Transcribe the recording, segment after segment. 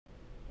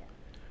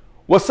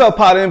What's up,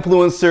 pod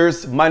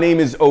influencers? My name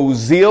is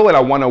Ozil, and I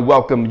want to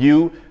welcome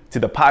you to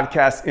the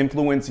Podcast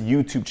Influence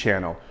YouTube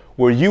channel,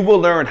 where you will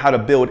learn how to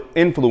build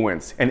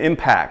influence and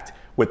impact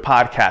with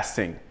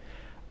podcasting.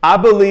 I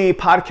believe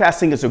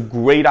podcasting is a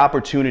great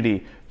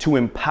opportunity to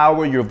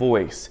empower your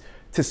voice,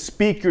 to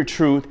speak your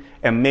truth,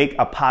 and make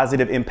a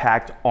positive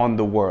impact on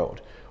the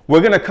world.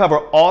 We're going to cover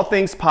all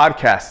things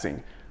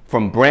podcasting,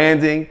 from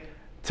branding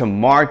to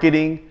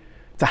marketing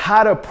to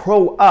how to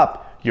pro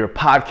up your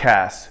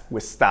podcast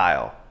with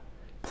style.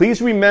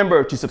 Please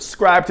remember to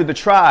subscribe to the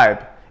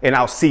tribe, and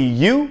I'll see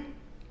you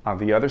on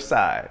the other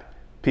side.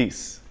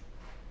 Peace.